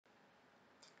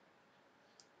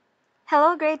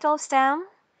Hello, grade 12 STEM.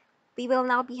 We will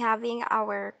now be having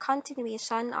our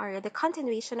continuation or the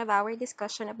continuation of our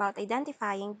discussion about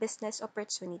identifying business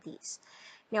opportunities.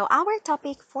 Now, our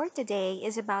topic for today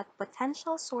is about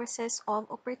potential sources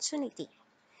of opportunity.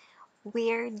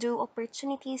 Where do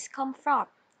opportunities come from?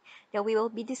 Now, we will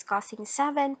be discussing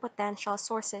 7 potential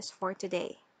sources for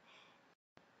today.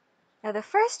 Now, the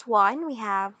first one we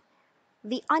have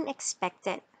the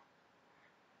unexpected.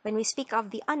 When we speak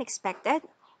of the unexpected,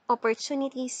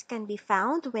 opportunities can be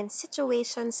found when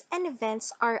situations and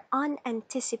events are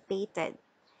unanticipated.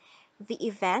 The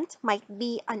event might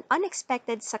be an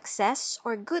unexpected success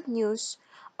or good news,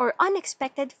 or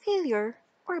unexpected failure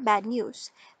or bad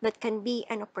news that can be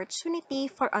an opportunity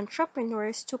for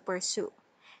entrepreneurs to pursue.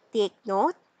 Take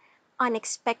note,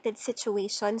 unexpected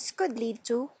situations could lead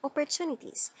to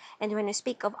opportunities. And when we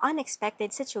speak of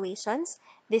unexpected situations,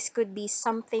 this could be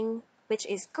something which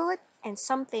is good and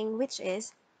something which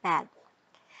is bad.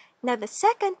 Now, the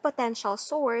second potential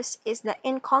source is the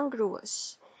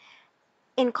incongruous.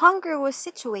 Incongruous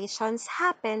situations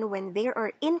happen when there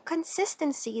are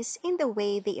inconsistencies in the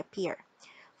way they appear.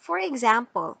 For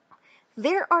example,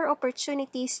 there are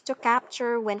opportunities to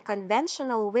capture when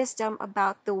conventional wisdom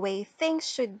about the way things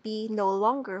should be no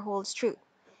longer holds true.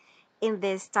 In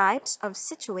these types of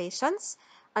situations,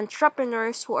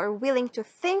 entrepreneurs who are willing to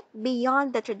think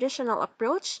beyond the traditional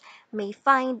approach may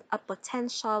find a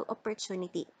potential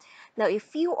opportunity. Now,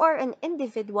 if you are an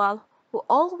individual who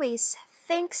always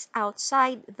thinks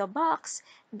outside the box,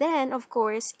 then of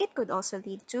course it could also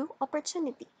lead to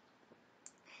opportunity.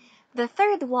 The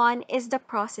third one is the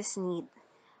process need.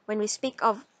 When we speak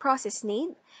of process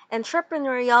need,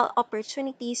 entrepreneurial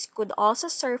opportunities could also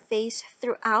surface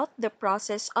throughout the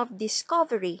process of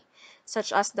discovery,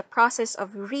 such as the process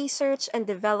of research and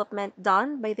development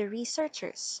done by the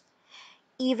researchers.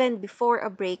 Even before a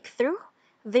breakthrough,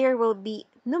 there will be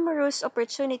numerous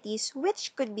opportunities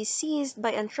which could be seized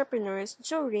by entrepreneurs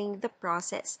during the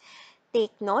process.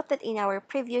 Take note that in our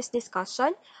previous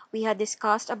discussion, we had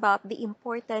discussed about the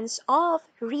importance of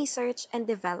research and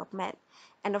development.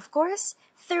 And of course,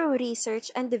 through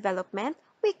research and development,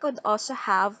 we could also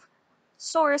have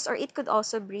source or it could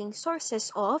also bring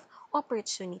sources of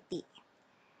opportunity.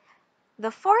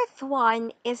 The fourth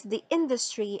one is the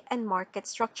industry and market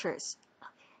structures.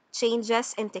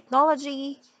 Changes in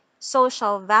technology,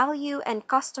 social value, and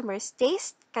customers'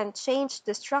 taste can change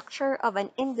the structure of an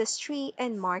industry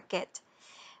and market.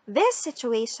 These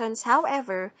situations,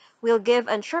 however, will give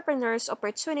entrepreneurs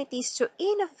opportunities to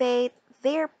innovate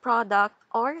their product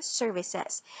or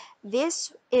services.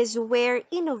 This is where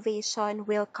innovation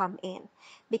will come in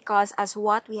because as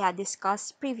what we had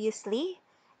discussed previously,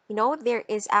 there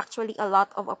is actually a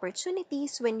lot of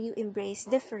opportunities when you embrace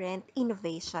different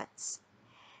innovations.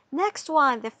 Next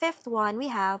one, the fifth one, we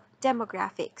have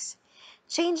demographics.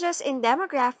 Changes in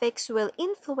demographics will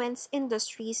influence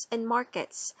industries and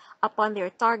markets upon their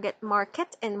target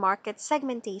market and market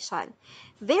segmentation.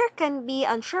 There can be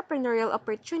entrepreneurial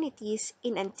opportunities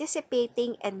in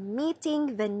anticipating and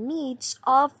meeting the needs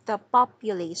of the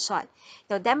population.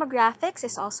 Now, demographics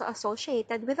is also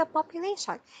associated with the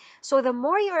population. So, the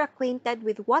more you're acquainted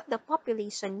with what the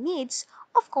population needs,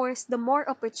 of course, the more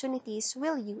opportunities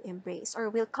will you embrace or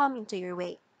will come into your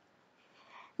way.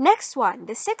 Next one,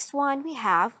 the sixth one, we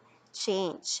have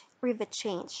change, or the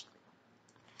change.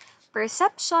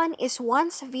 Perception is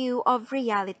one's view of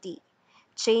reality.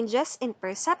 Changes in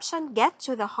perception get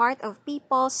to the heart of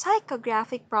people's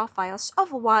psychographic profiles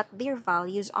of what their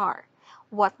values are,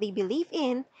 what they believe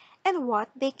in, and what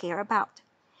they care about.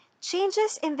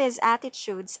 Changes in these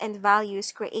attitudes and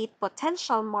values create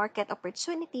potential market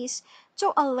opportunities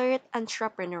to alert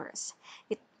entrepreneurs.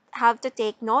 You have to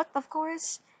take note, of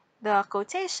course, the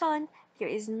quotation, there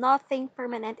is nothing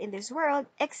permanent in this world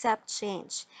except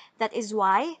change. That is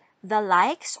why the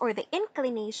likes or the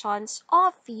inclinations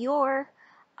of your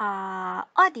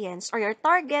audience or your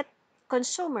target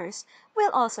consumers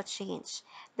will also change.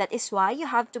 That is why you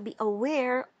have to be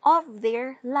aware of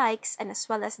their likes and as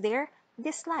well as their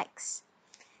dislikes.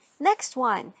 Next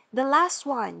one, the last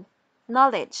one,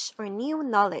 knowledge or new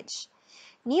knowledge.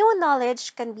 New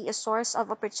knowledge can be a source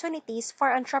of opportunities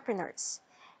for entrepreneurs.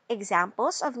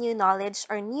 Examples of new knowledge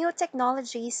are new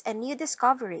technologies and new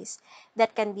discoveries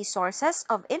that can be sources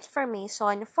of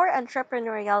information for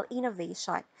entrepreneurial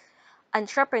innovation.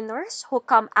 Entrepreneurs who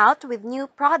come out with new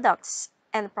products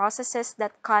and processes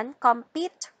that can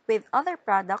compete with other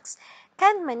products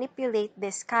can manipulate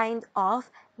this kind of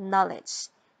knowledge.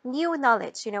 New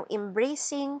knowledge,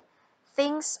 embracing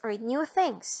things or new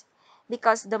things.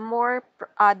 Because the more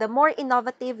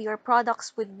innovative your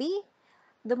products would be,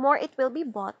 the more it will be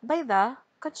bought by the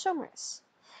consumers.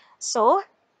 So,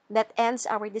 that ends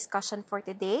our discussion for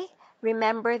today.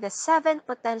 Remember the 7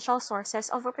 potential sources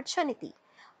of opportunity: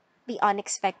 the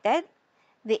unexpected,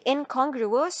 the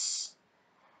incongruous,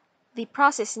 the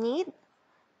process need,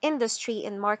 industry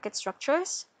and market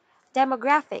structures,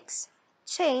 demographics,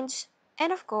 change,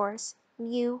 and of course,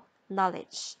 new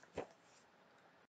knowledge.